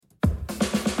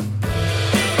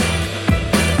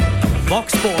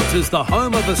Fox Sports is the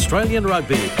home of Australian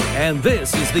rugby, and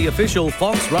this is the official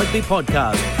Fox Rugby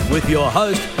podcast with your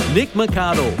host, Nick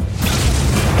McArdle.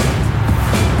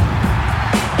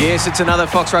 Yes, it's another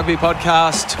Fox Rugby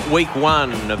podcast. Week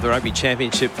 1 of the Rugby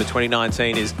Championship for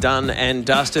 2019 is done and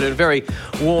dusted. And a very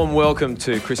warm welcome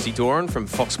to Christy Doran from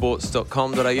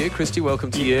foxsports.com.au. Christy,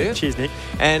 welcome to you. Cheers, Nick.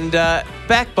 And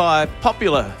back by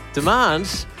popular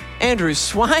demand, Andrew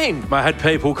Swain. I had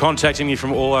people contacting me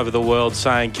from all over the world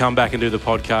saying, come back and do the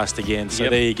podcast again. So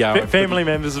there you go. Family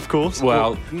members, of course.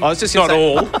 Well, I was just not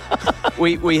all.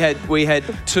 We had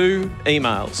 2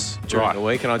 emails during the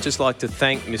week, and I'd just like to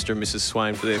thank Mr. and Mrs.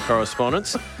 Swain for their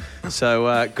correspondence.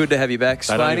 So good to have you back,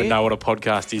 Swain. They don't even know what a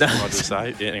podcast is, I just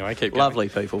say. Anyway, keep going. Lovely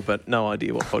people, but no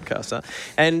idea what podcasts are.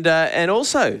 And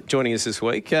also joining us this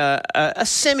week, a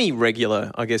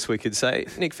semi-regular, I guess we could say,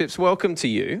 Nick Phipps, welcome to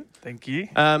you. Thank you.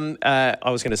 I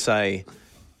was going to say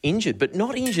injured, but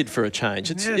not injured for a change.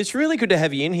 It's really good to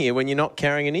have you in here when you're not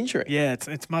carrying an injury. Yeah,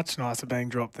 it's much nicer being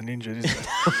dropped than injured, isn't it?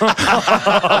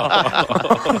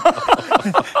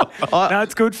 No,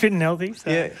 it's good, fit and healthy. So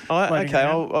yeah,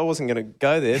 I wasn't going to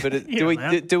go there, but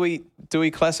do we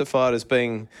classify it as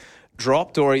being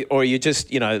dropped, or are you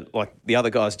just, like the other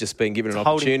guy's just been given an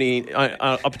opportunity,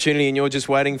 and you're just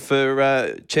waiting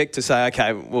for Czech to say,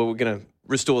 okay, well, we're going to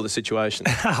restore the situation?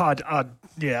 I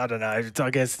don't know. I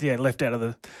guess, left out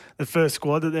of the first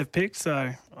squad that they've picked.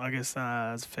 So I guess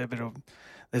there's a fair bit of...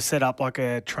 They've set up like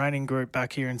a training group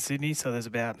back here in Sydney. So there's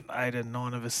about 8 or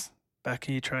 9 of us back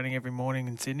here training every morning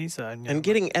in Sydney. So and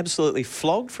getting absolutely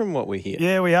flogged from what we hear.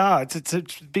 Yeah, we are. It's a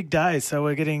big day. So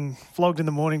we're getting flogged in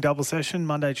the morning, double session,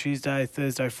 Monday, Tuesday,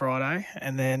 Thursday, Friday.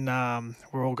 And then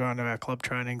we're all going to our club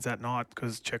trainings at night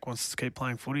because Czech wants us to keep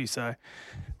playing footy. So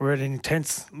we're at an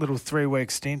intense little 3-week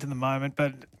stint at the moment.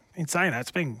 But in saying that,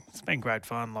 it's been great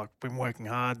fun. Like, been working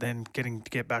hard, then getting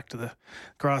to get back to the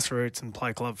grassroots and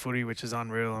play club footy, which is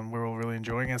unreal, and we're all really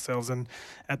enjoying ourselves. And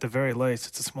at the very least,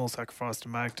 it's a small sacrifice to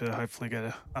make to hopefully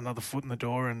get another foot in the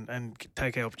door and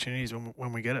take our opportunities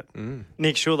when we get it.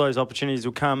 Nick, sure those opportunities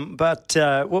will come, but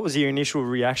what was your initial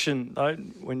reaction though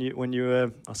when you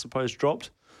were, I suppose, dropped?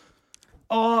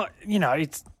 Oh,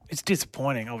 it's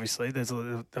disappointing. Obviously,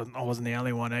 I wasn't the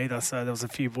only one either, so there was a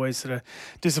few boys that are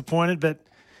disappointed, but.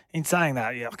 In saying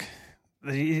that, it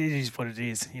is what it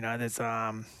is. There's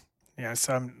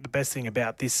so the best thing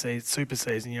about this super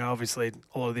season, obviously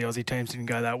a lot of the Aussie teams didn't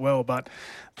go that well, but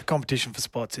the competition for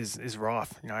spots is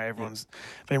rife. Everyone's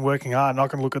been working hard, and I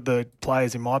can look at the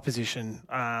players in my position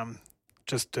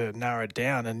just to narrow it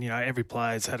down, and every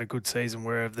player's had a good season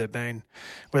wherever they've been,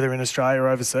 whether in Australia or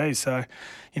overseas. So,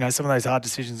 some of those hard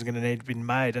decisions are going to need to be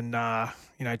made, and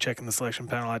checking the selection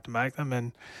panel had to make them,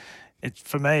 and.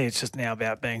 For me, it's just now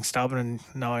about being stubborn and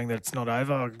knowing that it's not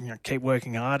over. Keep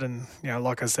working hard and,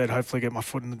 like I said, hopefully get my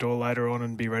foot in the door later on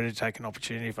and be ready to take an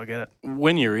opportunity if I get it.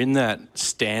 When you're in that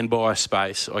standby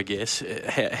space, I guess,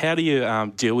 how do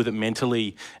you deal with it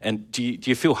mentally? And do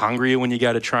you feel hungrier when you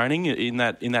go to training in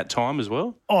that time as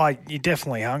well? Oh, you're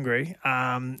definitely hungry.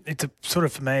 It's sort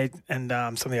of for me and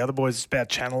some of the other boys, it's about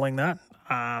channeling that.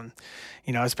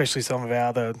 Especially some of our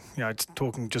other,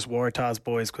 talking just Waratahs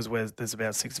boys, because there's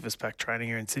about 6 of us back training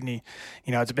here in Sydney.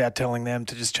 It's about telling them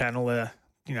to just channel their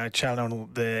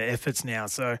efforts now.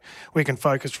 So we can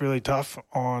focus really tough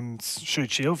on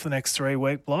shoot shield for the next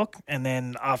 3-week block, and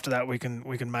then after that we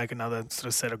can make another sort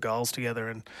of set of goals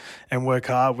together and work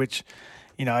hard. Which,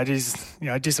 it is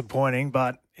disappointing,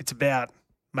 but it's about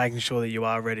making sure that you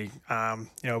are ready.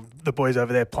 The boys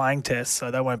over there playing tests,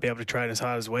 so they won't be able to train as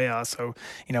hard as we are. So,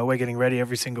 we're getting ready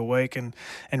every single week and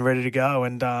ready to go.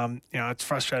 And, it's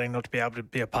frustrating not to be able to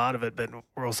be a part of it, but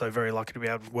we're also very lucky to be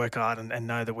able to work hard and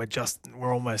know that we're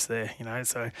almost there,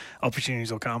 so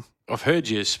opportunities will come. I've heard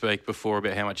you speak before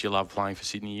about how much you love playing for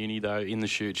Sydney Uni, though, in the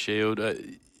Shoot Shield.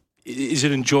 Is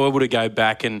it enjoyable to go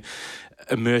back and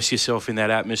immerse yourself in that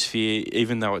atmosphere,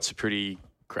 even though it's a pretty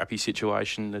crappy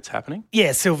situation that's happening?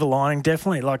 Yeah, silver lining,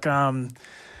 definitely. Like, I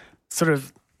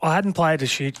hadn't played a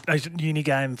uni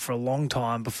game for a long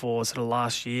time before sort of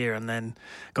last year, and then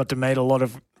got to meet a lot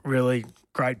of really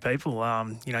great people.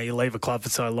 You leave a club for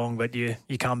so long, but you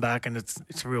come back, and it's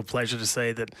a real pleasure to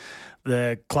see that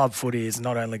the club footy is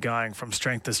not only going from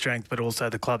strength to strength, but also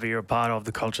the club that you're a part of,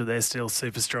 the culture, they're still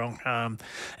super strong. And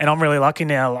I'm really lucky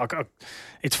now. Like,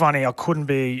 it's funny, I couldn't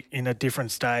be in a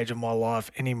different stage of my life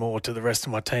anymore to the rest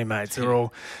of my teammates. They're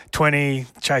all 20,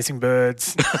 chasing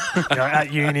birds,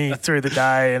 at uni through the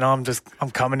day, and I'm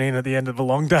coming in at the end of a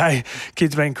long day.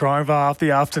 Kids been crying for half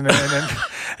the afternoon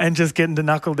and just getting to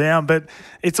knuckle down. But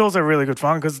it's also really good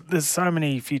fun because there's so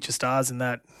many future stars in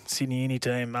that Sydney Uni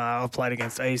team. I've played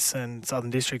against East and Southern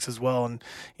Districts as well, and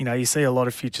you see a lot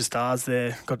of future stars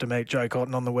there. Got to meet Joe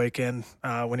Cotton on the weekend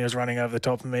when he was running over the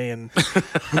top of me, and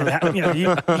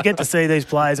you get to see these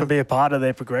players and be a part of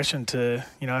their progression to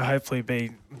hopefully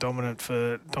be dominant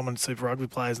Super Rugby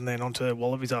players, and then on to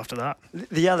Wallabies after that.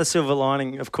 The other silver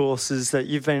lining, of course, is that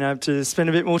you've been able to spend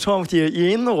a bit more time with your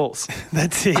in-laws.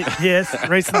 That's it. Yes,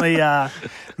 recently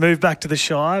moved back to the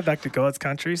Shire, back to God's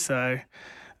country, so.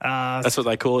 That's what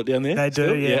they call it down there? They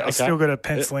do, yeah. Okay. I still got a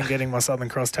pencil in getting my Southern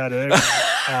Cross tattoo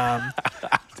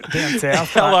down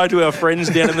south. Hello to our friends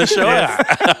down in the Shire.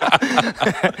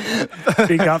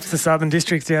 Big ups to Southern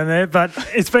Districts down there. But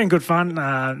it's been good fun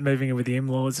moving in with the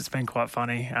in-laws. It's been quite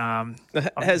funny.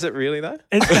 Has it really, though?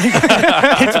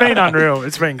 It's been unreal.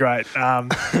 It's been great.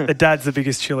 The dad's the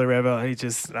biggest chiller ever. He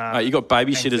just... you got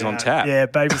babysitters on tap. Yeah,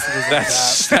 babysitters on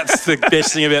tap. That's the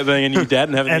best thing about being a new dad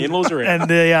and having the in-laws around. And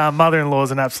the mother-in-law's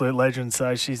an absolute legend,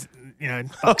 so she's...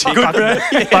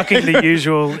 bucking the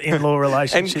usual in-law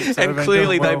relationships. And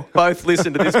clearly they both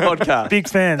listen to this podcast. Big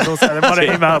fans also. They might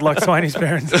have emailed like Swaney's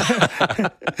parents.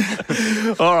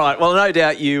 All right. Well, no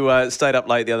doubt you stayed up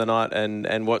late the other night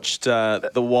and watched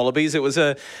the Wallabies. It was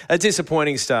a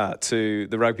disappointing start to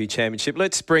the Rugby Championship.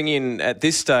 Let's bring in, at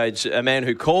this stage, a man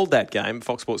who called that game,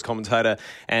 Fox Sports commentator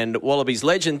and Wallabies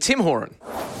legend, Tim Horan.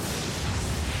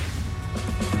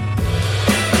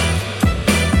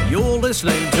 You're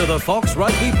listening to the Fox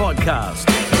Rugby Podcast.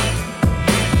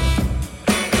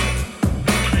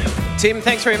 Tim,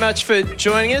 thanks very much for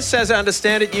joining us. As I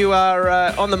understand it, you are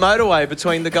on the motorway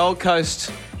between the Gold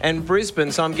Coast and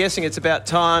Brisbane, so I'm guessing it's about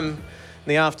time in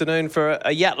the afternoon for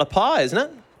a Yatla pie, isn't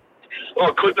it? Well,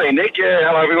 it could be, Nick. Yeah,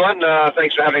 hello, everyone.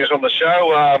 Thanks for having us on the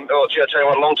show. I'll tell you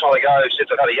what, a long time ago, since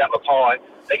I've had a Yatla pie,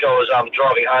 I think I was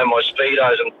driving home my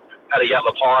Speedos and had a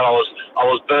Yatla pie, and I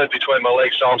was burnt between my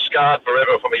legs, so I'm scarred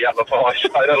forever from a Yatla pie. So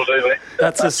that'll do me.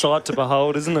 That's a sight to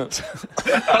behold, isn't it?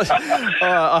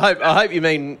 I hope you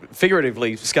mean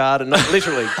figuratively scarred and not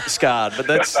literally scarred, but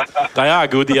that's... They are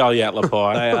good, the old Yatla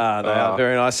pie. They are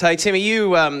very nice. Hey, Timmy, you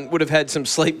would have had some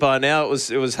sleep by now.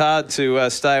 It was hard to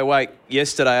stay awake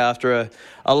yesterday after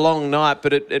a long night,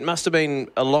 but it must have been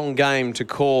a long game to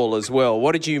call as well.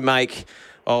 What did you make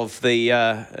of the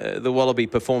Wallaby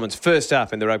performance first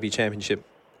up in the Rugby Championship?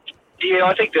 Yeah,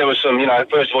 I think there was some,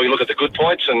 first of all, you look at the good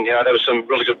points, and, there was some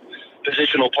really good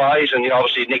positional plays, and,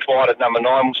 obviously Nick White at number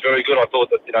 9 was very good. I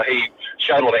thought that, he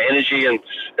showed a lot of energy, and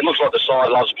it looks like the side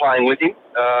loves playing with him.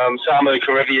 Samu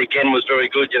Karevi again was very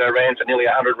good, ran for nearly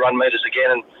 100 run metres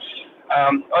again,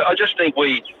 and I just think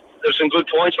there were some good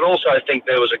points, but also I think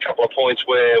there was a couple of points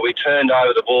where we turned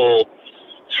over the ball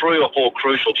 3 or 4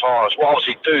 crucial times. Well,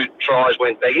 obviously 2 tries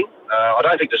went begging. I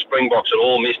don't think the Springboks at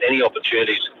all missed any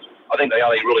opportunities. I think they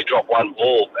only really dropped 1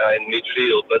 ball in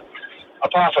midfield. But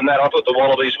apart from that, I thought the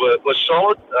Wallabies were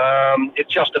solid.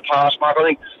 It's just a pass mark. I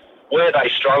think where they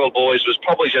struggled, boys, was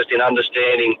probably just in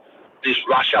understanding this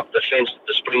rush-up defence that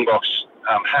the Springboks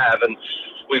have. And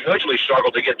we virtually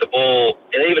struggled to get the ball,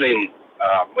 and even in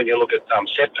when you look at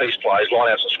set-piece plays,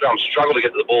 line-outs and scrums, struggled to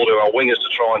get the ball to our wingers to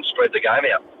try and spread the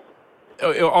game out.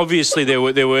 Obviously,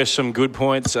 there were some good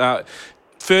points.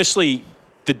 Firstly,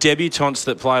 the debutants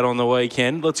that played on the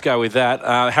weekend. Let's go with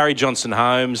that. Harry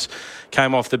Johnson-Holmes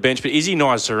came off the bench, but Izzy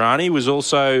Naisarani was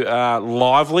also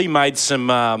lively. Made some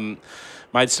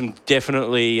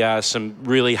definitely some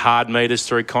really hard meters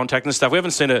through contact and stuff. We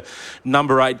haven't seen a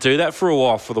number 8 do that for a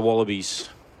while for the Wallabies.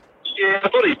 Yeah, I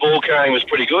thought his ball carrying was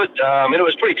pretty good. And it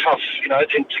was pretty tough,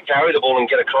 to carry the ball and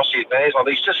get across the advantage. Like,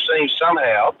 he just seems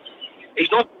somehow. He's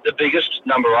not the biggest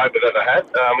number 8 we've ever had.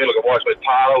 We look at Whitesmith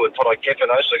Parlow and Todd Kepper and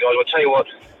those sort of guys. I'll tell you what,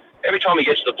 every time he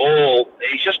gets the ball,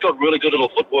 he's just got really good little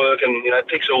footwork and,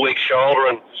 picks a weak shoulder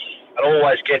and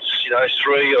always gets, 3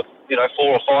 or, 4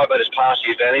 or 5 metres past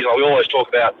the advantage. Like, we always talk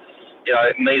about,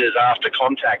 metres after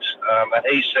contact. And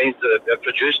he seems to have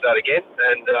produced that again.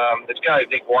 And it's gave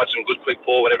Nick White some good quick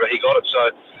ball whenever he got it.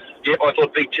 So, yeah, I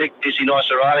thought big tick, Izzy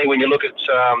Naisarani. When you look at...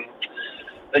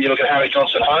 Then you look at Harry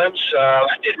Johnson-Holmes,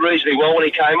 did reasonably well when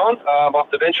he came on off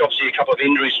the bench. Obviously, a couple of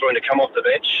injuries for him to come off the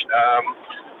bench.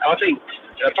 And I think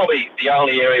probably the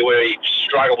only area where he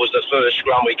struggled was the first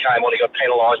scrum we came on. He got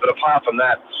penalised. But apart from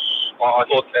that, I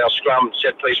thought our scrum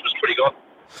set piece was pretty good.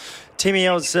 Timmy,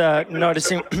 I was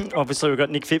noticing, obviously we've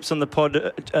got Nick Phipps on the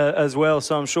pod as well,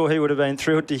 so I'm sure he would have been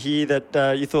thrilled to hear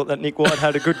that you thought that Nick White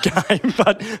had a good game.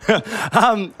 But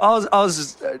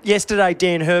yesterday,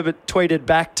 Dan Herbert tweeted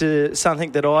back to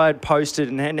something that I had posted,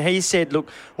 and he said, look,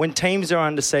 when teams are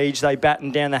under siege, they batten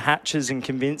down the hatches and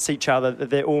convince each other that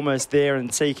they're almost there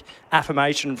and seek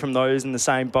affirmation from those in the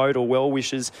same boat or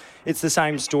well-wishers. It's the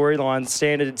same storyline.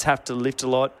 Standards have to lift a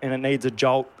lot, and it needs a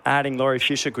jolt. Adding Laurie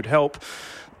Fisher could help.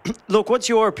 Look, what's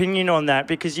your opinion on that?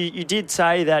 Because you did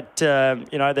say that,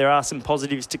 there are some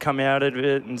positives to come out of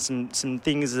it and some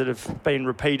things that have been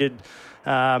repeated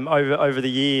over the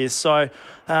years. So,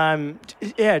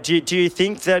 do you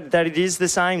think that it is the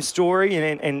same story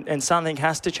and something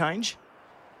has to change?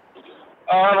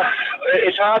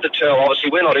 It's hard to tell. Obviously,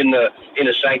 we're not in the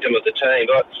sanctum of the team,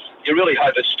 but you really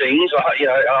hope it stings.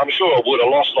 I'm sure it would. A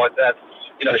loss like that,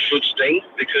 should sting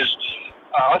because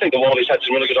I think the Wallabies had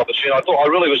some really good opportunity. I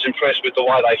really was impressed with the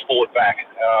way they fought back.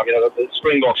 The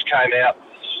Springboks came out,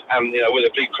 with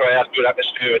a big crowd, good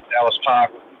atmosphere at Alice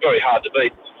Park, very hard to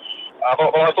beat.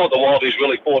 But I thought the Wallabies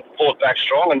really fought back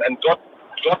strong and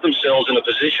got themselves in a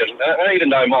position. And even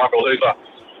though Michael Hooper,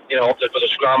 opted for the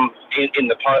scrum in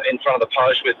front of the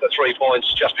post with the 3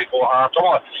 points just before half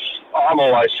time, I'm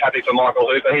always happy for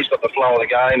Michael Hooper. He's got the flow of the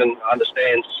game and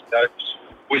understands,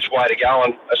 which way to go,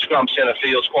 and a scrum centre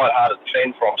field's quite hard to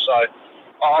defend from. So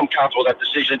I'm comfortable with that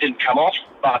decision. It didn't come off,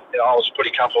 but I was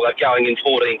pretty comfortable that going in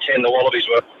 14-10, the Wallabies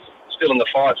were still in the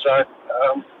fight. So,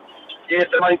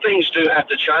 things do have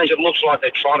to change. It looks like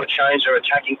they're trying to change their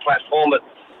attacking platform, but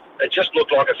it just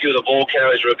looked like a few of the ball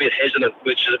carriers were a bit hesitant,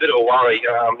 which is a bit of a worry,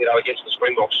 against the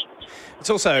Springboks. It's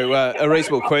also a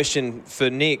reasonable question for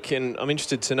Nick, and I'm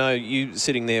interested to know, you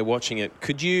sitting there watching it,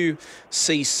 could you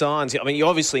see signs? I mean, you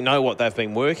obviously know what they've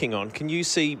been working on. Can you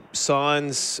see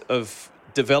signs of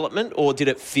development, or did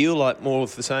it feel like more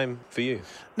of the same for you?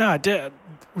 No,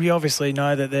 we obviously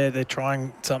know that they're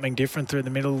trying something different through the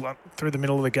middle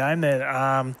of the game. There,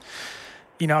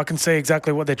 I can see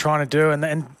exactly what they're trying to do,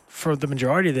 and for the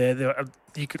majority there,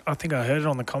 I think I heard it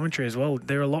on the commentary as well.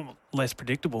 They're a lot less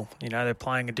predictable. They're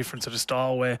playing a different sort of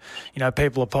style where,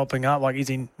 people are popping up. Like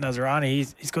Izzy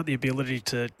Nazarani, he's got the ability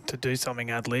to do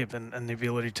something ad-lib and the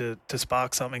ability to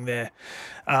spark something there.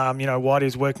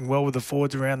 Whitey's working well with the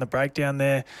forwards around the breakdown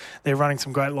there. They're running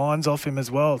some great lines off him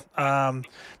as well.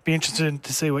 Be interested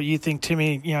to see what you think,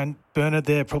 Timmy. Bernard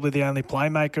there, probably the only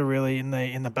playmaker really in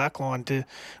the back line.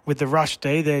 With the rush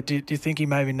D there, do you think he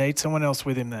maybe needs someone else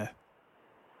with him there?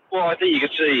 Well, I think you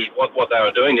could see what they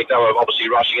were doing, Nick. They were obviously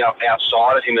rushing up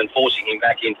outside of him and forcing him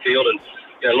back in field and,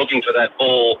 looking for that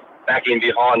ball back in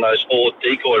behind those forward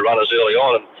decoy runners early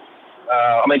on.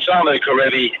 And, Samu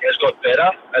Karevi has got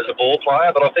better as a ball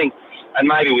player, but I think, and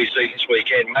maybe we see this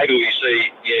weekend,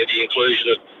 the inclusion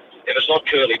of, if it's not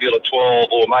Curly Bill at 12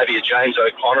 or maybe a James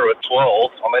O'Connor at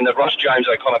 12, they've rushed James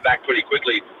O'Connor back pretty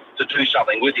quickly to do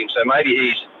something with him. So maybe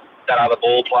he's that other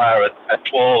ball player at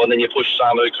 12, and then you push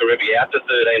Samu Karevi out to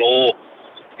 13, or,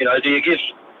 do you give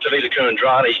Tavita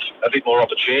Kurandrani a bit more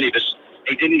opportunity? Because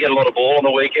he didn't get a lot of ball on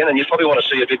the weekend, and you probably want to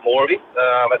see a bit more of him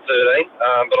at 13.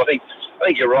 But I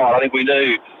think you're right. I think we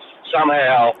knew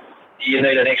somehow you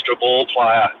need an extra ball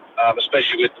player,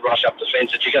 especially with the rush-up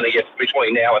defence that you're going to get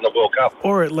between now and the World Cup.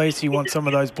 Or at least you want some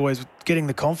of those boys getting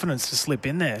the confidence to slip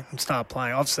in there and start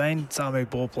playing. I've seen Samu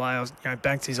ball play.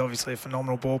 Banksy's obviously a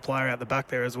phenomenal ball player out the back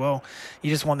there as well. You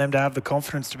just want them to have the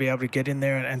confidence to be able to get in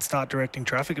there and start directing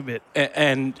traffic a bit.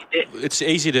 And it's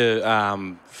easy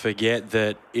to forget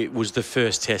that it was the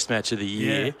first Test match of the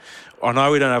year. Yeah. I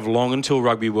know we don't have long until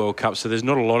Rugby World Cup, so there's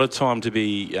not a lot of time to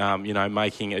be,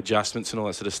 making adjustments and all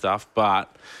that sort of stuff,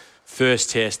 but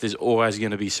first Test, there's always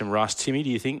going to be some rust. Timmy, do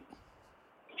you think?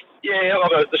 Yeah,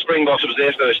 the Springboks, it was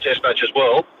their first Test match as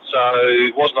well, so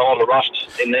it wasn't a lot of rust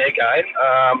in their game.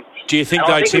 Do you think,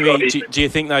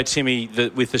 Timmy,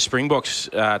 that with the Springboks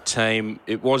team,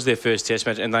 it was their first Test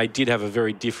match, and they did have a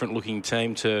very different-looking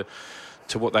team to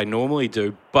what they normally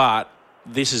do, but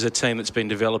this is a team that's been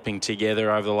developing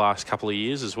together over the last couple of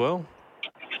years as well?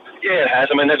 Yeah, it has.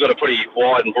 They've got a pretty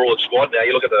wide and broad squad now.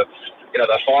 You look at the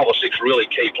 5 or 6 really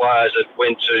key players that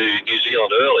went to New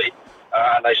Zealand early,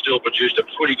 and they still produced a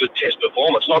pretty good Test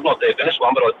performance. Not their best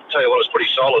one, but I tell you what, it was pretty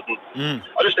solid. And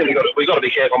I just think we've got to be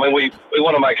careful. We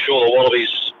want to make sure the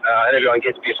Wallabies and everyone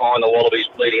gets behind the Wallabies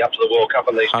leading up to the World Cup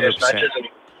and these 100%. Test matches. And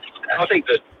I think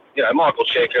that Michael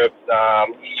Checker,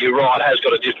 you're right, has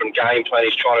got a different game plan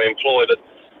he's trying to employ, but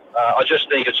I just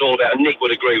think it's all about, and Nick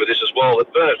would agree with this as well,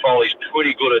 that Bernard Foley's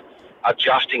pretty good at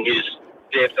adjusting his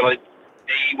depth.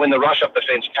 When the rush-up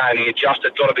defence came, he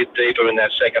adjusted, got a bit deeper in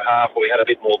that second half where we had a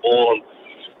bit more ball, and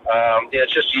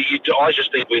It's just I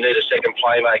just think we need a second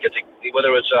playmaker.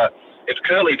 Whether it's if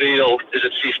Curly Beale is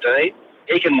at 15,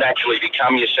 he can naturally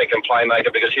become your second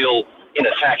playmaker because in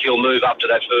attack he'll move up to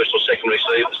that first or second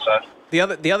receiver. So.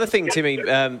 The other thing, Timmy,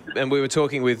 and we were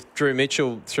talking with Drew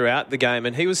Mitchell throughout the game,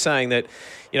 and he was saying that,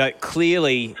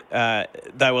 clearly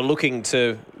they were looking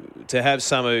to have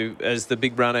Samu as the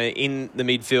big runner in the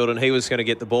midfield, and he was going to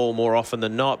get the ball more often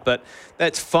than not. But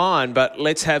that's fine. But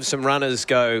let's have some runners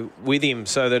go with him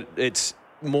so that it's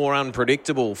more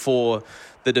unpredictable for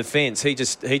the defence. He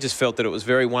just felt that it was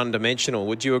very one-dimensional.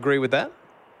 Would you agree with that?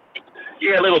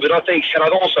 Yeah, a little bit. I think, and I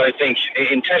also think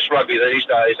in Test rugby these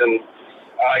days, and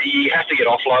you have to get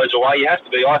offloads away. You have to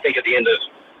be, I think, at the end of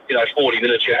 40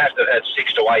 minutes, you have to have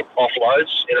 6 to 8 offloads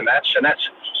in a match, and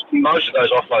most of those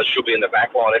offloads should be in the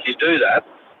back line. If you do that,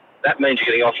 that means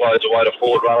you're getting offloads away to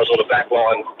forward runners or to back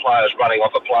line players running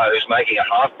off a player who's making a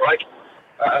half break.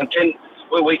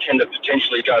 We tend to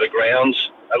potentially go to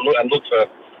grounds and look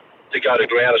to go to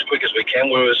ground as quick as we can,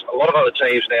 whereas a lot of other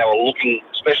teams now are looking,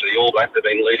 especially the All Blacks, they've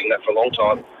been leading that for a long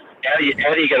time. How do you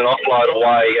get an offload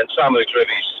away? And Samu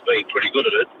Kerevi's been pretty good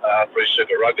at it through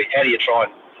Super Rugby. How do you try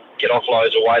and get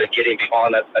offloads away to get him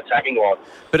behind that attacking line?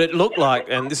 But it looked like,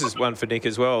 and this is one for Nick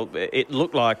as well, it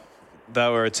looked like they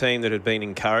were a team that had been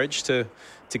encouraged to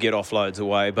get offloads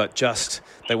away, but just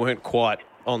they weren't quite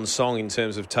on song in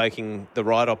terms of taking the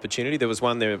right opportunity. There was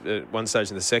one there at one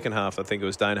stage in the second half, I think it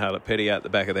was Dane Hallett-Petty out the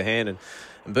back of the hand, and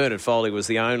Bernard Foley was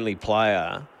the only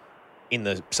player in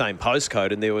the same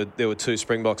postcode, and there were 2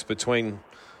 Springboks between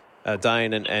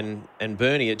Dane and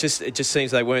Bernie. It just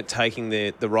seems they weren't taking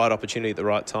the right opportunity at the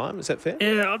right time. Is that fair?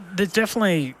 Yeah, there's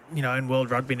definitely, in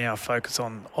world rugby now, focus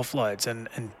on offloads,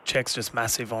 and Czech's just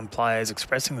massive on players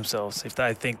expressing themselves. If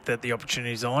they think that the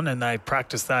opportunity's on and they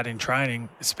practice that in training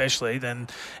especially, then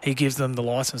he gives them the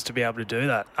licence to be able to do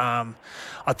that.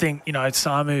 I think,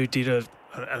 Samu did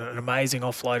an amazing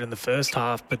offload in the first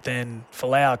half, but then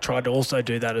Folau tried to also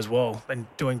do that as well. And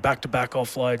doing back-to-back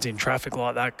offloads in traffic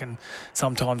like that can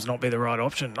sometimes not be the right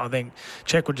option. I think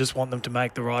Czech would just want them to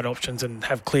make the right options and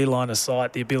have clear line of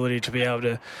sight, the ability to be able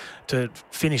to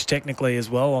finish technically as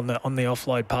well on the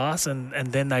offload pass, and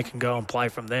then they can go and play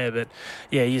from there. But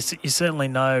yeah, you certainly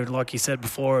know, like you said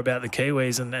before, about the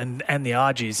Kiwis and the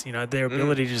Argies. Their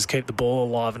ability to just keep the ball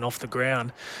alive and off the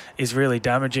ground is really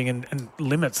damaging and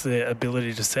limits the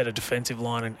ability to set a defensive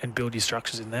line and build your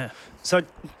structures in there. So,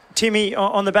 Timmy,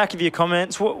 on the back of your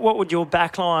comments, what would your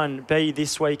backline be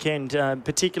this weekend,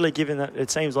 particularly given that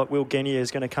it seems like Will Genia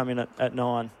is going to come in at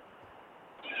 9?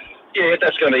 Yeah,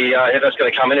 that's going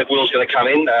to come in. If Will's going to come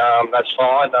in, that's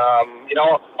fine.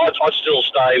 I'd still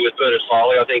stay with Bernard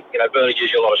Foley. I think Bernard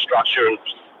gives you a lot of structure, and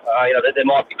there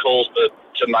might be calls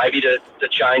to maybe to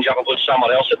change up and put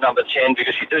someone else at number 10,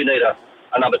 because you do need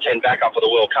a number 10 backup for the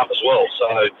World Cup as well.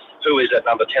 So who is at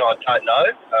number 10? I don't know.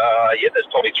 There's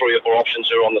probably 3 or 4 options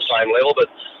who are on the same level,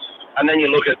 and then you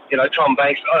look at Tom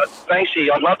Banks.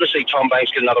 Banksy, I'd love to see Tom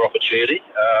Banks get another opportunity.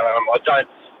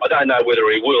 I don't know whether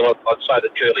he will. I'd say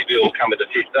that Curly Beale will come into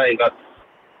 15, but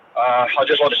I'd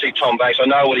just like to see Tom Banks. I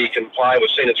know what he can play.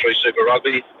 We've seen it through Super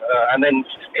Rugby. And then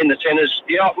in the tenors,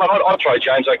 I'd throw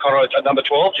James O'Connor at number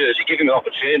 12 jersey, give him an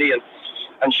opportunity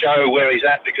and show where he's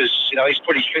at, because he's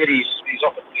pretty fit. He's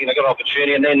got an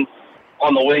opportunity. And then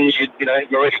on the wings,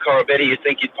 Marika Korobetti, you'd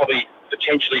think you'd probably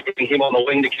potentially bring him on the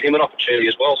wing to give him an opportunity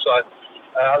as well. So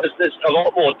there's a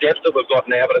lot more depth that we've got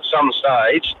now, but at some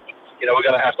stage, we're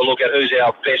going to have to look at who's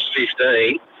our best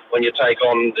 15 when you take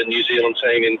on the New Zealand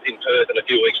team in Perth in a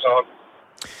few weeks' time.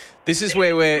 This is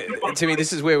where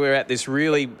we're at this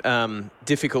really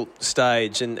difficult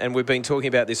stage, and we've been talking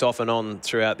about this off and on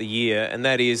throughout the year, and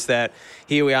that is that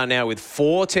here we are now with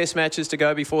 4 test matches to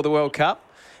go before the World Cup,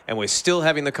 and we're still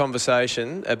having the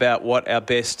conversation about what our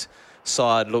best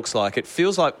side looks like. It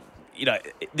feels like,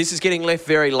 this is getting left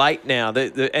very late now,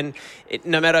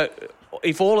 no matter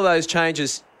if all of those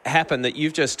changes happen that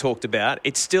you've just talked about,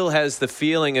 it still has the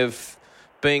feeling of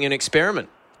being an experiment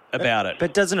about it.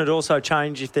 But doesn't it also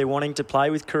change if they're wanting to play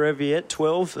with Kerevi at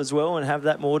 12 as well and have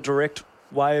that more direct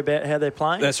way about how they're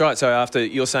playing? That's right. So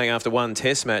you're saying after one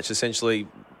test match, essentially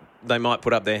they might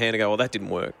put up their hand and go, well, that didn't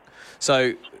work.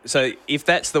 So if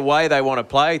that's the way they want to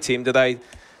play, Tim,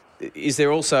 is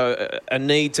there also a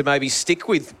need to maybe stick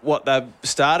with what they've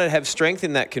started, have strength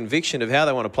in that conviction of how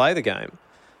they want to play the game?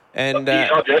 And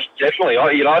definitely.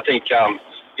 I think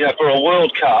for a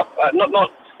World Cup,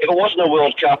 not if it wasn't a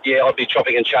World Cup, I'd be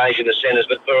chopping and changing the centres.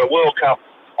 But for a World Cup,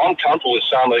 I'm comfortable with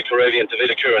Samu Kerevi and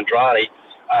Tavita Kurandrani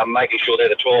making sure they're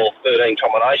the 12-13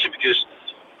 combination, because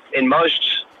in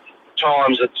most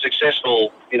times at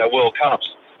successful World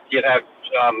Cups, you'd have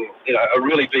a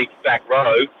really big back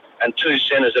row and two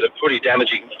centres that are pretty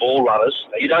damaging ball runners.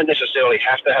 You don't necessarily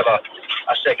have to have a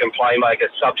second playmaker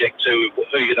subject to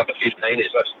who your number 15 is.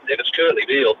 If it's Curtly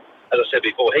Beale, as I said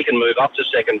before, he can move up to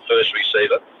second first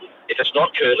receiver. If it's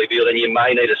not Curtly Beale, then you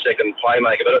may need a second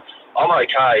playmaker. But I'm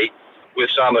okay with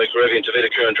Samu Kerevi and Tavita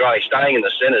Kurundray staying in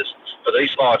the centres for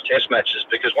these 5 test matches,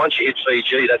 because once you hit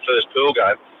Fiji, that first pool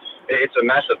game, it's a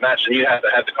massive match and you have to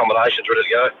have the combinations ready to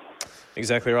go.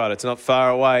 Exactly right. It's not far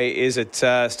away, is it?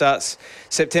 Starts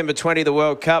September 20, the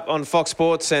World Cup on Fox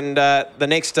Sports, and the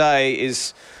next day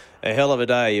is a hell of a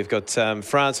day. You've got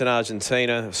France and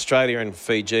Argentina, Australia and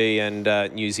Fiji, and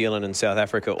New Zealand and South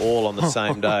Africa all on the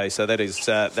same day. So that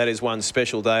is one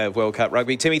special day of World Cup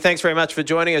rugby. Timmy, thanks very much for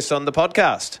joining us on the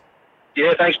podcast.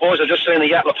 Yeah, thanks, boys. I've just seen the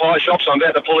Yatla pie shop, so I'm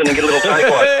about to pull in and get a little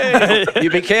takeaway. You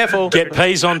be careful. Get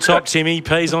peas on top, Timmy.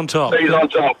 Peas on top. Peas on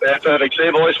top. Yeah, perfect. See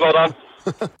you, boys. Well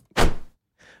done.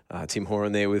 Tim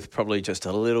Horan there with probably just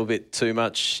a little bit too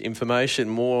much information,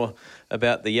 more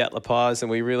about the Yatla pies than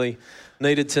we really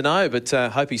needed to know. But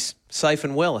hope he's safe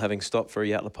and well, having stopped for a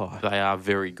Yatla pie. They are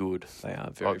very good. They are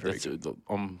very good.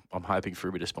 I'm hoping for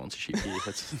a bit of sponsorship here.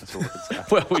 That's all I can say.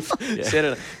 Well, we've said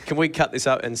it. Can we cut this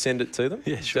up and send it to them?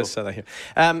 Yeah, sure. Just so they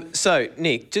hear. So,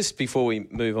 Nick, just before we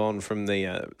move on from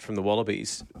the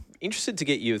Wallabies, interested to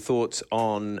get your thoughts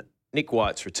on Nick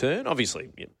White's return.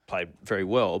 Obviously, you played very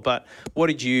well, but what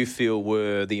did you feel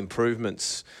were the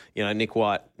improvements, Nick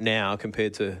White now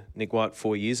compared to Nick White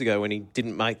 4 years ago when he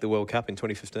didn't make the World Cup in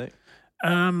 2015?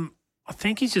 I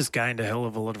think he's just gained a hell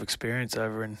of a lot of experience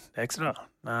over in Exeter.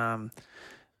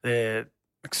 They're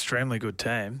extremely good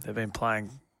team. They've been playing,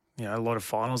 a lot of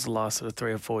finals the last sort of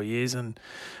 3 or 4 years, and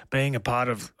being a part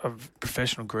of a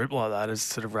professional group like that has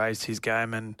sort of raised his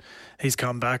game, and he's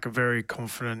come back a very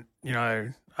confident,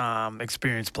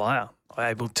 experienced player,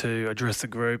 able to address the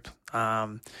group.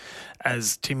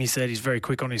 As Timmy said, he's very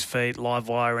quick on his feet, live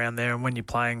wire around there, and when you're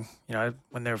playing,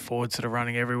 when they're forward sort of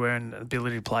running everywhere and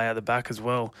ability to play out the back as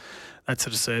well, that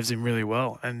sort of serves him really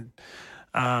well. And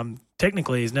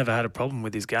technically he's never had a problem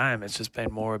with his game. It's just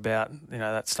been more about,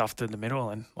 that stuff through the middle,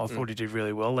 and I thought he did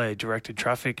really well there. He directed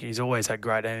traffic. He's always had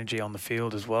great energy on the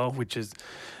field as well, which is,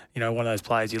 one of those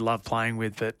players you love playing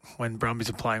with, but when Brumbies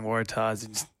are playing Waratahs,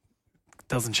 it's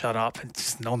doesn't shut up. It's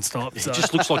just non-stop. He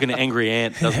just looks like an angry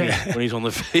ant, doesn't he, when he's on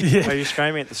the field? Yeah. Well, he was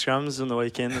screaming at the scrums on the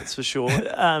weekend, that's for sure.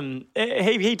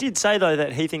 He did say, though,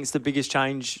 that he thinks the biggest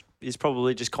change is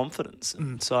probably just confidence.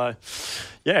 So,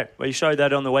 he showed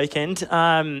that on the weekend.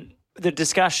 The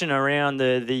discussion around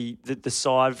the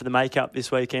side for the makeup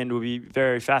this weekend will be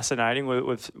very fascinating.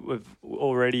 We've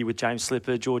already, with James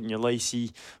Slipper, Jordan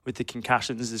Ulisi, with the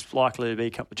concussions, there's likely to be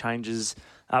a couple of changes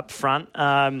up front.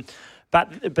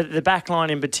 But the back line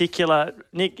in particular,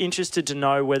 Nick, interested to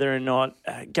know whether or not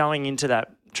going into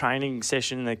that training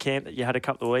session in the camp that you had a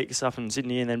couple of weeks up in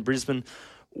Sydney and then Brisbane,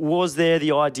 was there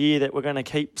the idea that we're going to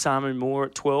keep Samu Moore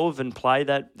at 12 and play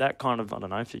that kind of, I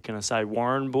don't know if you're going to say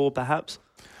Warren ball perhaps?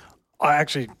 I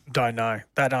actually don't know.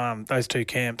 That those two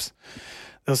camps,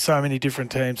 there were so many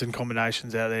different teams and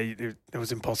combinations out there, it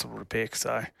was impossible to pick.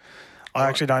 So I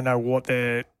actually don't know what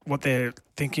they're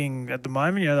thinking at the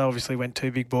moment. They obviously went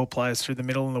 2 big ball players through the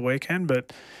middle on the weekend,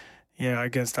 but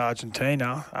against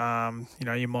Argentina,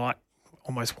 you might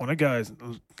almost want to go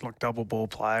like double ball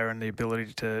player and the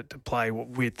ability to play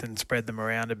with and spread them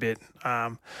around a bit.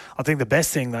 I think the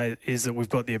best thing though is that we've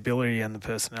got the ability and the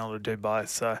personnel to do both.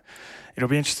 So it'll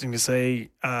be interesting to see,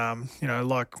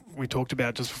 like we talked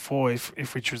about just before,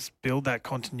 if we just build that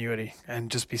continuity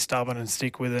and just be stubborn and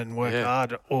stick with it and work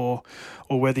hard, or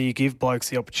whether you give blokes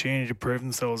the opportunity to prove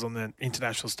themselves on the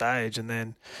international stage, and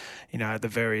then, at the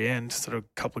very end, sort of a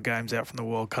couple of games out from the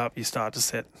World Cup, you start to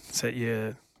set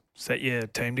your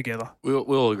team together. We'll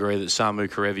all agree that Samu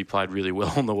Kerevi played really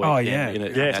well on the weekend. Oh,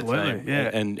 yeah. Absolutely.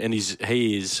 Yeah. And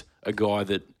he is a guy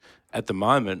that, at the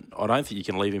moment, I don't think you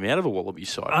can leave him out of a Wallaby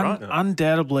side, right?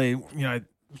 Undoubtedly,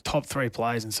 top 3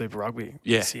 players in Super Rugby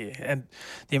this year. And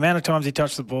the amount of times he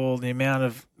touched the ball, the amount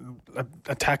of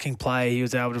attacking play he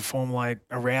was able to formulate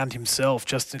around himself,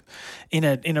 just in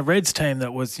a Reds team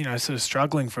that was, sort of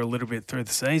struggling for a little bit through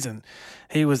the season,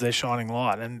 he was their shining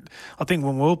light. And I think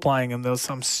when we were playing him, there was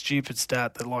some stupid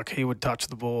stat that he would touch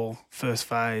the ball first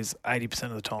phase 80%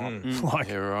 of the time.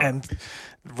 And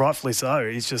rightfully so.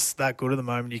 He's just that good at the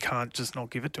moment. You can't just not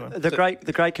give it to him.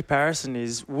 The great comparison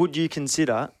is, would you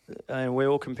consider, and we're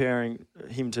all comparing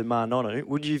him to Ma Nonu,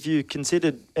 would you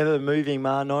considered ever moving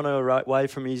Ma Nonu away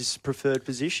from his preferred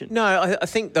position? No, I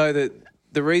think, though, that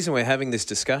the reason we're having this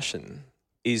discussion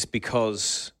is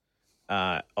because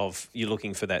of you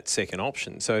looking for that second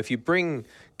option. So if you bring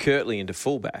Curtly into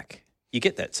fullback, you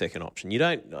get that second option. You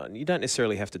don't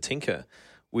necessarily have to tinker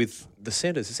with the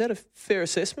centres. Is that a fair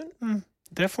assessment?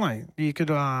 Definitely. You could,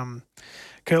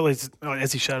 Curley's,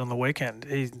 as he showed on the weekend,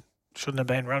 he shouldn't have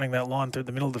been running that line through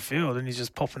the middle of the field, and he's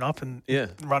just popping up and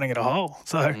running at a hole.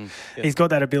 So he's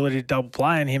got that ability to double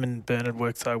play, and him and Bernard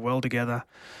work so well together.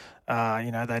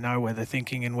 They know where they're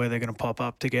thinking and where they're going to pop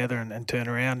up together and turn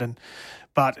around.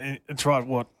 But it's right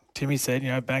what Timmy said.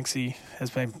 Banksy has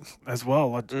been as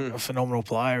well a phenomenal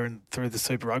player, and through the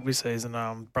Super Rugby season,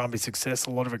 Brumby's success, a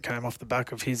lot of it came off the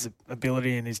back of his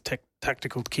ability and his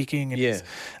tactical kicking and his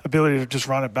ability to just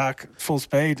run it back full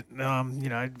speed.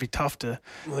 It'd be tough to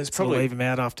leave him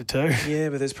out after 2. Yeah,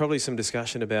 but there's probably some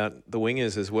discussion about the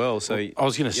wingers as well. So I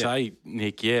was going to say,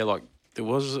 Nick, there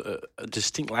was a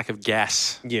distinct lack of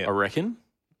gas, I reckon,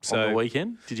 on the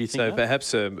weekend. Did you think so? That?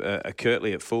 Perhaps a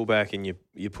Kirtley at fullback, and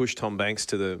you push Tom Banks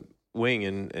to the wing,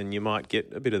 and you might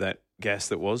get a bit of that gas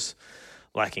that was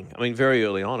lacking. I mean, very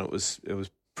early on, it was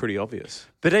pretty obvious.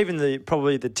 But even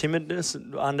probably the timidness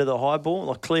under the high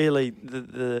ball, clearly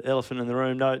the elephant in the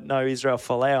room, no Israel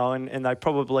Folau, and they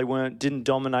probably didn't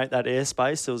dominate that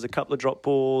airspace. There was a couple of drop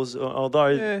balls, although.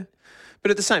 Yeah. But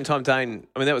at the same time, Dane,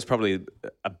 I mean, that was probably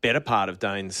a better part of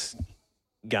Dane's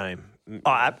game.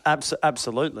 Oh,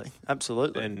 absolutely.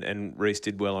 And Reece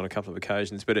did well on a couple of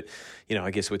occasions. But, I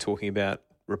guess we're talking about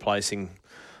replacing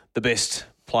the best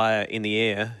player in the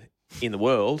air in the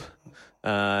world,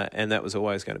 and that was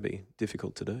always going to be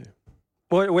difficult to do.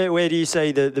 Where do you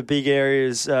see the big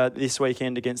areas this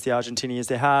weekend against the Argentinians?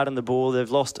 They're hard on the ball. They've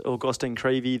lost Augustine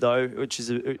Creevy, though, which is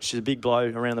a big blow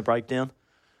around the breakdown.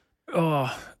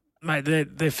 Oh, mate,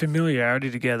 their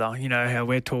familiarity together, how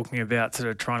we're talking about sort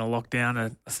of trying to lock down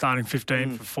a starting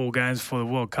 15 for 4 games before the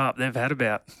World Cup. They've had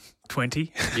about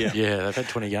 20. Yeah, they've had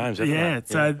 20 games, haven't they?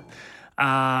 So,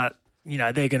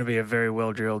 they're going to be a very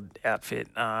well-drilled outfit.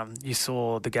 You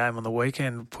saw the game on the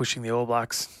weekend pushing the All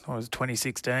Blacks, it was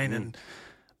 2016, and,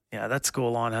 that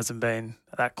scoreline hasn't been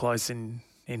that close in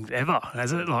ever,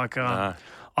 has it? No.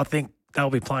 I think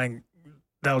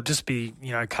they'll just be,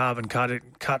 carbon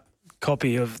cut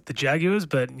copy of the Jaguars,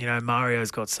 but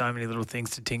Mario's got so many little things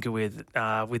to tinker with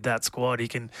that squad. He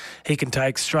can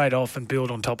take straight off and build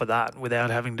on top of that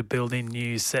without having to build in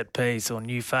new set piece or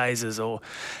new phases or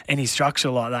any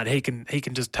structure like that. He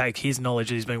can just take his knowledge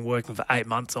that he's been working for 8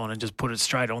 months on and just put it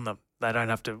straight on them. They don't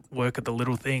have to work at the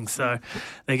little things, so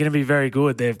they're going to be very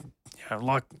good. They're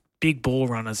like big ball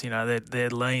runners, they're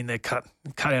lean, they're cut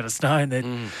out of stone.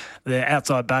 Their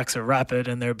outside backs are rapid,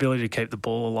 and their ability to keep the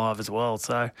ball alive as well.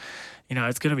 So,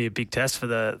 it's going to be a big test for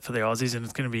the Aussies, and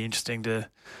it's going to be interesting to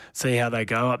see how they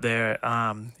go up there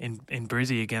in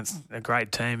Brizzy against a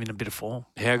great team in a bit of form.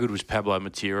 How good was Pablo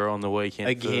Matera on the weekend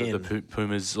again? For the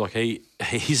Pumas,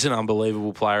 he's an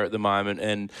unbelievable player at the moment,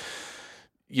 and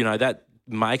that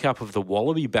makeup of the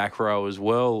Wallaby back row as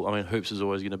well. I mean, Hoops is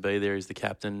always going to be there. He's the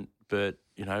captain, but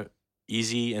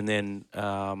Izzy and then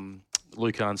Lukan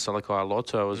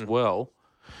Salakai-Lotto as well,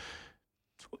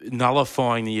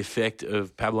 nullifying the effect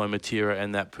of Pablo Matera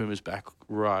and that Pumas back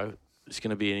row. It's going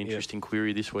to be an interesting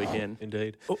query this weekend.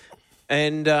 Indeed.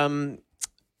 And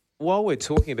while we're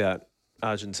talking about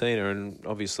Argentina, and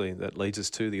obviously that leads us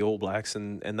to the All Blacks,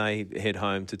 and they head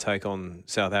home to take on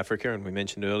South Africa, and we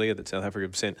mentioned earlier that South Africa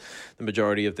have sent the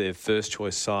majority of their first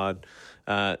choice side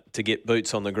to get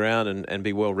boots on the ground and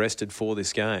be well rested for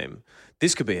this game.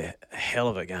 This could be a hell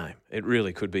of a game. It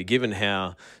really could be, given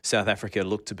how South Africa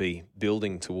look to be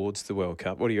building towards the World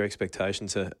Cup. What are your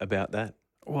expectations about that?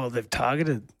 Well, they've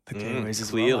targeted the Kiwis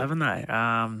as well, haven't they?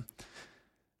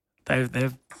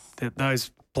 They've those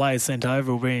players sent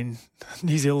over will be in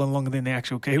New Zealand longer than the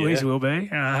actual Kiwis will be.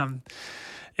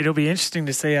 It'll be interesting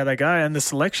to see how they go, and the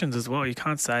selections as well. You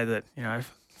can't say that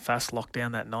Fast locked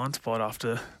down that 9 spot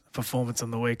after the performance on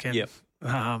the weekend. Yep.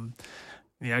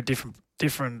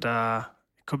 Different. It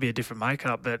could be a different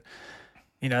makeup, but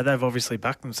they've obviously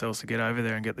backed themselves to get over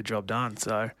there and get the job done.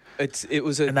 So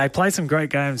and they played some great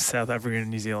games, South Africa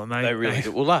and New Zealand. They really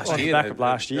did. Well, last year,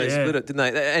 they split it, didn't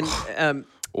they? And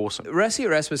awesome. Rassie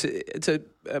Erasmus, it's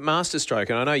a masterstroke,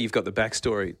 and I know you've got the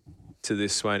backstory to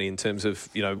this, Swaney, in terms of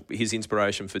his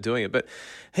inspiration for doing it. But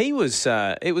he was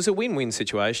it was a win-win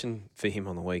situation for him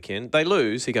on the weekend. They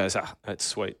lose, he goes, that's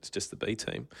sweet, it's just the B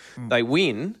team. They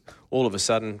win, all of a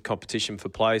sudden competition for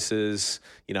places,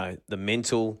 the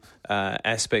mental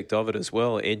aspect of it as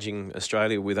well, edging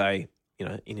Australia with a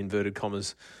in inverted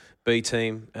commas B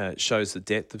team, shows the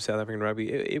depth of South African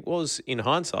rugby. It was, in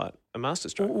hindsight, a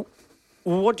masterstroke.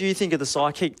 Well, what do you think of the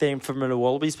psychic then from a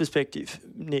Wallabies perspective,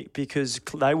 Nick? Because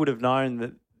they would have known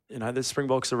that the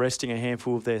Springboks are resting a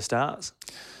handful of their stars.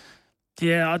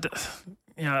 Yeah,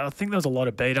 I think there was a lot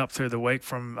of beat up through the week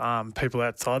from people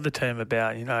outside the team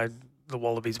about the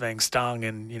Wallabies being stung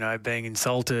and, being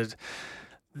insulted.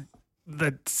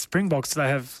 The Springboks, they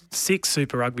have 6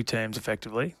 Super Rugby teams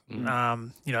effectively.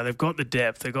 They've got the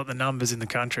depth, they've got the numbers in the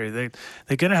country. They're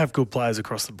going to have good players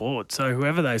across the board. So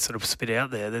whoever they sort of spit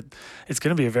out there, it's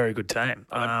going to be a very good team.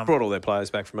 They brought all their players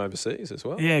back from overseas as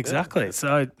well. Yeah, exactly. Yeah.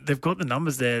 So they've got the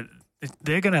numbers there.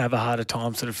 They're going to have a harder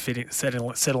time sort of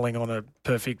settling on a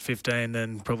perfect 15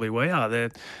 than probably we are.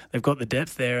 They've got the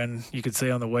depth there, and you could see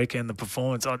on the weekend the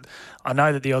performance. I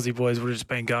know that the Aussie boys would have just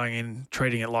been going in,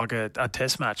 treating it like a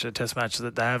test match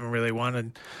that they haven't really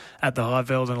won at the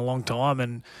Highveld in a long time,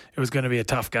 and it was going to be a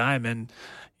tough game. And,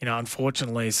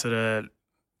 unfortunately, sort of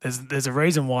there's a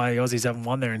reason why the Aussies haven't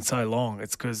won there in so long.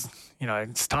 It's because,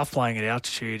 it's tough playing at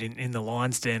altitude in the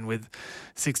Lions Den with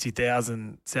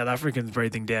 60,000 South Africans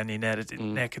breathing down your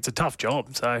neck. It's a tough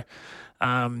job. So,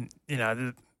 in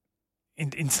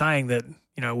saying that,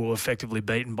 we're effectively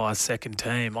beaten by a second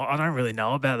team, I don't really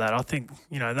know about that. I think,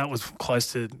 that was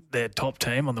close to their top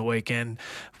team on the weekend,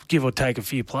 give or take a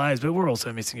few players, but we're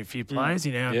also missing a few players,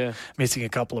 missing a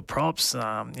couple of props,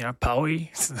 Poe,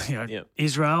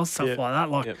 Israel, stuff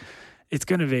like that. It's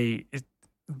going to be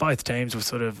both teams were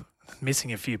sort of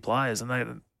missing a few players,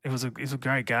 and it was a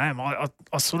great game.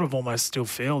 I sort of almost still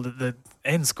feel that the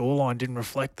end scoreline didn't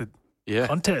reflect the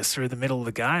contest through the middle of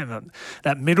the game. And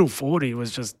that middle 40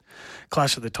 was just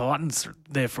Clash of the Titans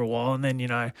there for a while, and then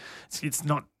it's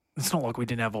not like we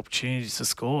didn't have opportunities to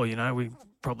score. We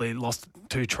probably lost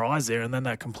 2 tries there, and then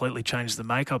that completely changed the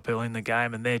makeup early in the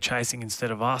game, and they're chasing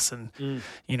instead of us. And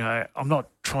I'm not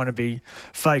trying to be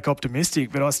fake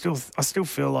optimistic, but I still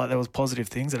feel like there was positive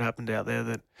things that happened out there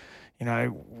that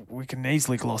we can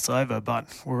easily gloss over, but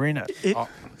we're in it. It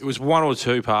was 1 or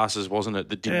 2 passes, wasn't it,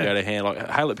 that didn't go to hand. Like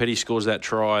Haylett Petty scores that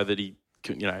try that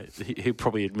he'll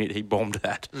probably admit he bombed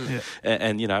that,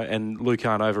 and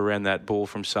Lucan overran that ball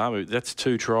from Samu. That's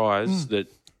 2 tries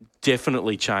that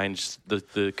definitely changed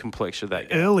the complexion of that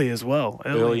game. Early as well,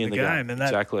 early in the game. And that,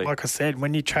 exactly. Like I said,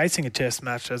 when you're chasing a test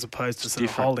match as opposed to sort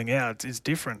of holding out, it's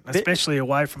different, especially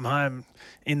away from home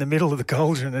in the middle of the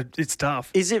cauldron. It's tough.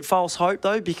 Is it false hope,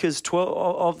 though? Because 12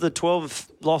 of the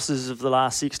 12 losses of the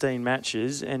last 16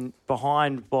 matches and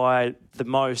behind by the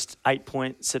most 8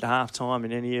 points at halftime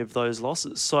in any of those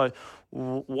losses. So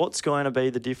what's going to be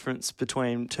the difference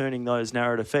between turning those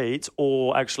narrow defeats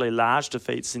or actually large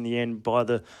defeats in the end by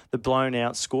the blown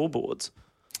out scoreboards?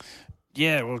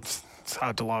 Yeah, well, it's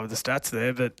hard to lie with the stats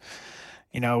there, but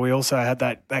we also had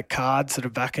that card sort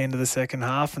of back end of the second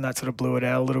half, and that sort of blew it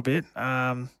out a little bit.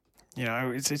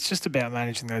 It's just about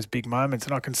managing those big moments,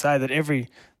 and I can say that every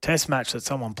test match that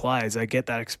someone plays, they get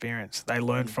that experience. They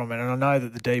learn from it, and I know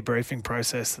that the debriefing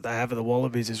process that they have at the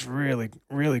Wallabies is really,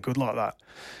 really good like that.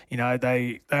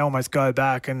 They almost go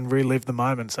back and relive the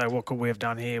moment, say, what could we have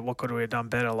done here? What could we have done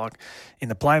better? Like in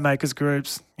the playmakers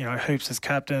groups, Hoops as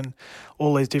captain,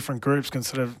 all these different groups can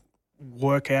sort of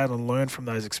work out and learn from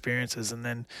those experiences, and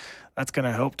then that's going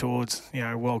to help towards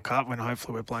World Cup when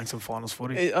hopefully we're playing some finals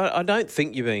footy. I don't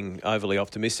think you're being overly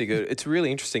optimistic. It's really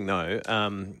interesting though.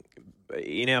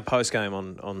 In our post game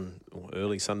on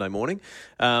early Sunday morning,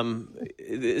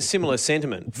 similar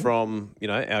sentiment from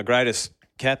our greatest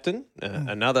captain,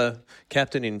 another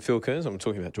captain in Phil Kearns. I'm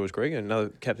talking about George Greger, another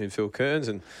captain in Phil Kearns,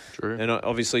 and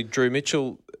obviously Drew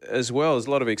Mitchell as well. There's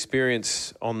a lot of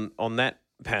experience on that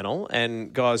panel,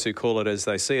 and guys who call it as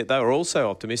they see it. They were also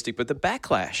optimistic, but the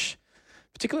backlash,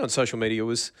 particularly on social media,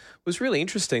 was really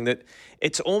interesting. That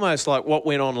it's almost like what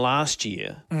went on last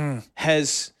year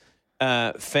has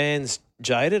fans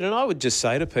jaded. And I would just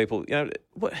say to people,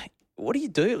 what do you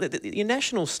do? Your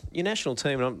national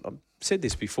team, and I've said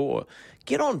this before,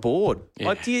 get on board. Yeah.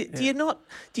 Like, do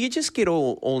you just get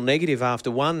all negative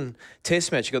after one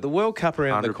test match? You've got the World Cup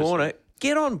around 100%. The corner.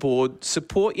 Get on board,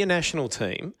 support your national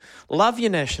team, love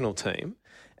your national team,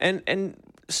 and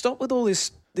stop with all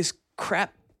this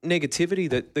crap negativity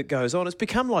that goes on. It's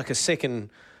become like a second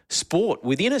sport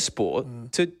within a sport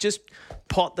to just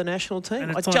pot the national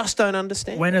team. I just don't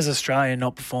understand. When has Australia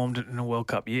not performed in a World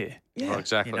Cup year? Yeah,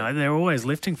 exactly. They're always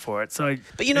lifting for it. So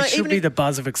but it should be the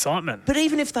buzz of excitement. But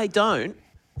even if they don't,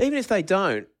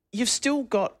 you've still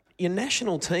got your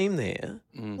national team there.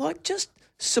 Like, just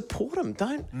support them.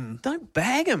 Don't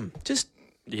bag them. Just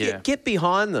get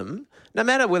behind them. No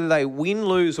matter whether they win,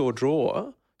 lose or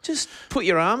draw, just put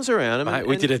your arms around them. Mate,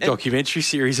 we did a documentary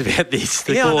series about this.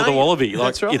 They call it the Wallaby.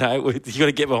 Like, that's right. You got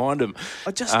to get behind them.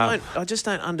 I just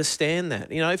don't understand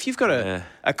that. If you've got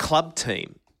a club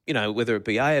team, whether it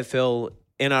be AFL,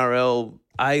 NRL,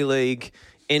 A-League,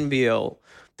 NBL,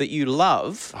 that you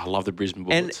love. I love the Brisbane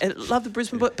Bullets. And love the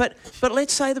Brisbane Bullets. But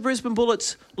let's say the Brisbane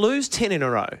Bullets lose 10 in a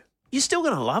row. You're still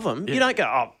going to love them. Yeah. You don't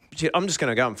go, I'm just going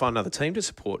to go and find another team to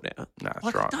support now. No,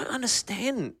 that's right. I don't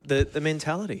understand the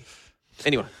mentality.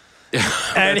 Anyway.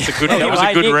 That was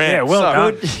a good rant. Yeah,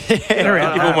 well done.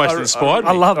 You've almost inspired me.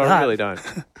 I love that. I really don't.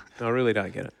 I really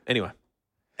don't get it. Anyway.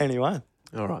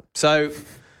 All right. So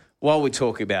while we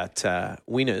talk about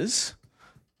winners,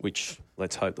 which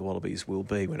let's hope the Wallabies will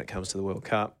be when it comes to the World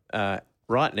Cup,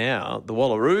 right now the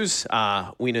Wallaroos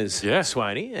are winners,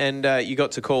 Swaney, and you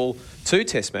got to call 2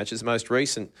 test matches, the most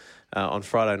recent on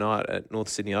Friday night at North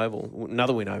Sydney Oval,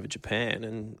 another win over Japan,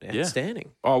 and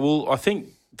outstanding. Oh, well, I think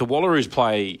the Wallaroos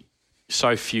play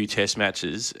so few test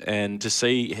matches, and to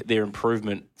see their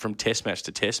improvement from test match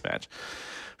to test match.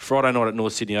 Friday night at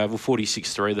North Sydney Oval,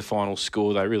 46-3, the final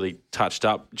score. They really touched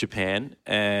up Japan,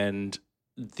 and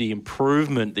the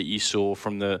improvement that you saw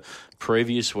from the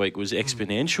previous week was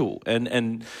exponential.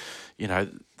 And you know,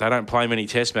 they don't play many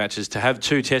test matches. To have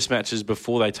 2 test matches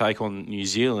before they take on New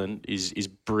Zealand is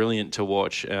brilliant to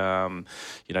watch, to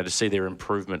see their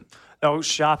improvement. They were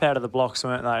sharp out of the blocks,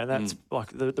 weren't they? And that's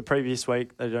like the previous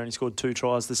week, they'd only scored 2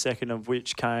 tries, the second of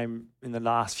which came in the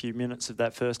last few minutes of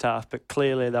that first half. But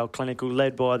clearly they were clinical,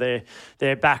 led by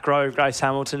their back row, Grace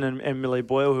Hamilton and Millie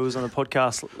Boyle, who was on the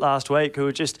podcast last week, who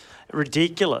were just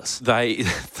ridiculous. They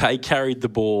carried the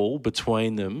ball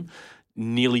between them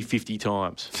nearly 50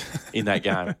 times in that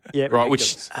game. Yeah, right.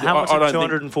 Which Hamilton,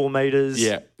 204 metres.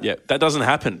 Yeah, that doesn't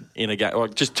happen in a game.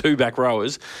 Like just 2 back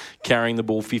rowers carrying the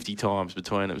ball 50 times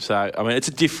between them. So I mean,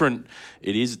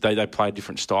 they play a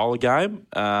different style of game,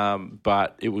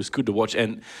 but it was good to watch.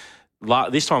 And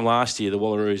this time last year, the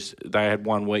Wallaroos, they had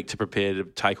 1 week to prepare to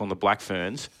take on the Black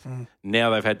Ferns.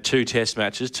 Now they've had 2 test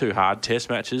matches, 2 hard test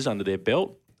matches under their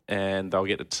belt, and they'll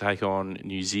get to take on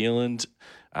New Zealand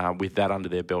with that under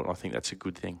their belt. I think that's a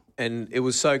good thing. And it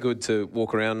was so good to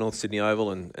walk around North Sydney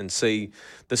Oval and see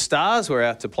the stars were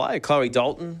out to play. Chloe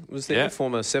Dalton was there,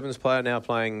 former Sevens player, now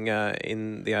playing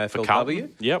in the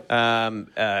AFLW. Yep.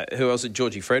 Who else?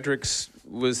 Georgie Fredericks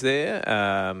was there.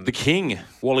 The King,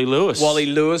 Wally Lewis. Wally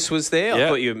Lewis was there. I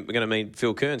thought you were going to mean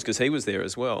Phil Kearns because he was there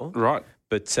as well. Right.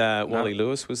 But Wally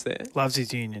Lewis was there. Loves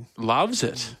his union. Loves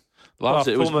it.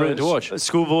 It was brilliant to watch. A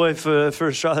schoolboy for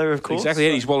Australia, of course. Exactly. He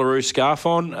had his Wallaroos scarf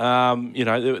on.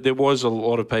 There was a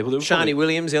lot of people. Shani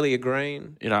Williams, Elliot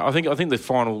Green. I think the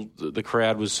final, the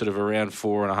crowd was sort of around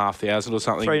 4,500 or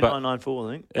something. 3,994,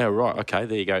 I think. Yeah, right. Okay,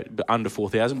 there you go. But under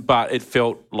 4,000, but it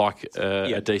felt like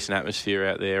a decent atmosphere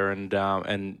out there, and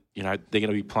they're going to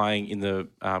be playing in the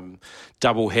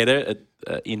double header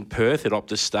in Perth at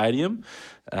Optus Stadium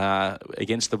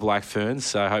against the Black Ferns.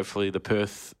 So hopefully the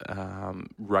Perth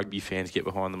rugby fans get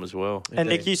behind them as well. And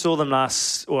Nick, you saw them a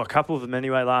couple of them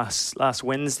anyway, last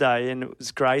Wednesday, and it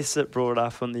was Grace that brought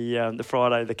up on the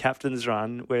Friday, the captain's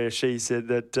run, where she said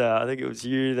that I think it was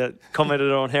you that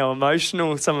commented on how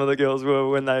emotional some of the girls were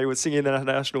when they were singing the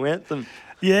national anthem.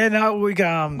 Yeah, no, me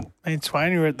and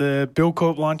Swain were at the Bill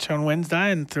Corp lunch on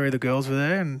Wednesday, and 3 of the girls were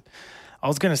there, and I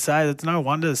was going to say that it's no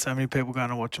wonder there's so many people going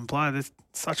to watch them play. There's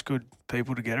such good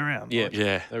people to get around. Yeah,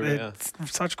 they're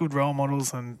such good role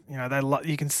models, and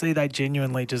you can see they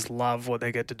genuinely just love what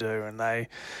they get to do, and they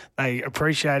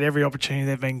appreciate every opportunity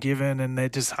they've been given, and they're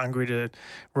just hungry to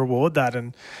reward that.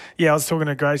 And I was talking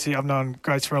to Gracie. I've known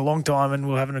Grace for a long time, and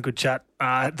we were having a good chat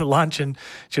at the lunch, and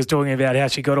she was talking about how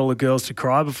she got all the girls to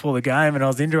cry before the game, and I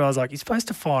was like, you're supposed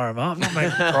to fire them up, not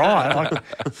make them cry. Like,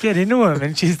 get into them.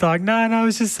 And she's like, no, it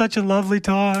was just such a lovely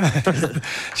time.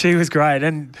 She was great,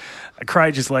 and a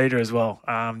courageous leader as well.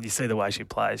 You see the way she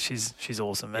plays. She's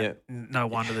awesome. And no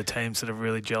wonder the team sort of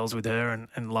really gels with her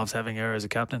and loves having her as a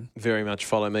captain. Very much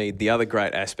follow me. The other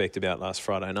great aspect about last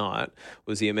Friday night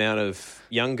was the amount of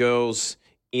young girls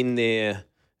in their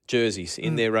jerseys,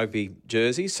 in their rugby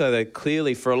jerseys. So they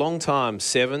clearly, for a long time,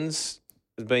 Sevens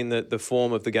has been the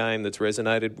form of the game that's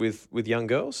resonated with young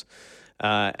girls.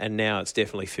 And now it's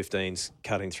definitely 15s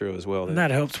cutting through as well. And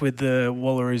that helps with the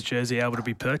Wallaroos jersey able to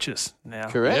be purchased now.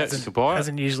 Correct.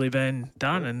 Hasn't usually been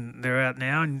done, and they're out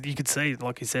now. And you could see,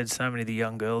 like you said, so many of the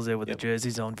young girls there with the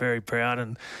jerseys on, very proud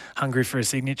and hungry for a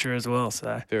signature as well.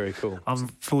 So very cool. I'm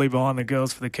fully behind the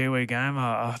girls for the Kiwi game.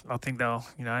 I think they'll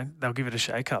give it a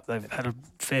shake up. They've had a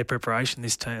fair preparation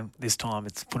this time.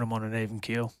 It's put them on an even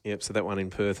keel. Yep. So that one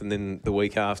in Perth, and then the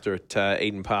week after at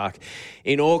Eden Park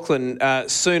in Auckland.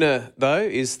 Sooner though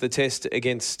is the test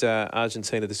against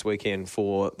Argentina this weekend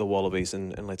for the Wallabies,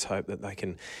 and let's hope that they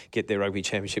can get their Rugby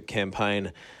Championship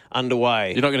campaign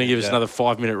underway. You're not going to give us another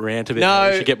 5-minute rant about how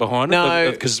we should get behind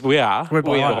them? Because we are. We're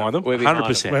behind them. We're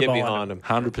 100%. Get behind them.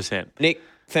 100%. Nick,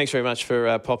 thanks very much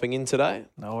for popping in today.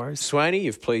 No worries. Swaney,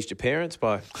 you've pleased your parents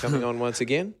by coming on once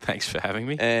again. Thanks for having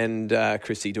me. And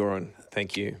Christy Doran,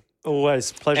 thank you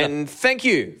Always. Pleasure. And thank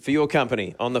you for your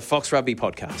company on the Fox Rugby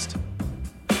podcast.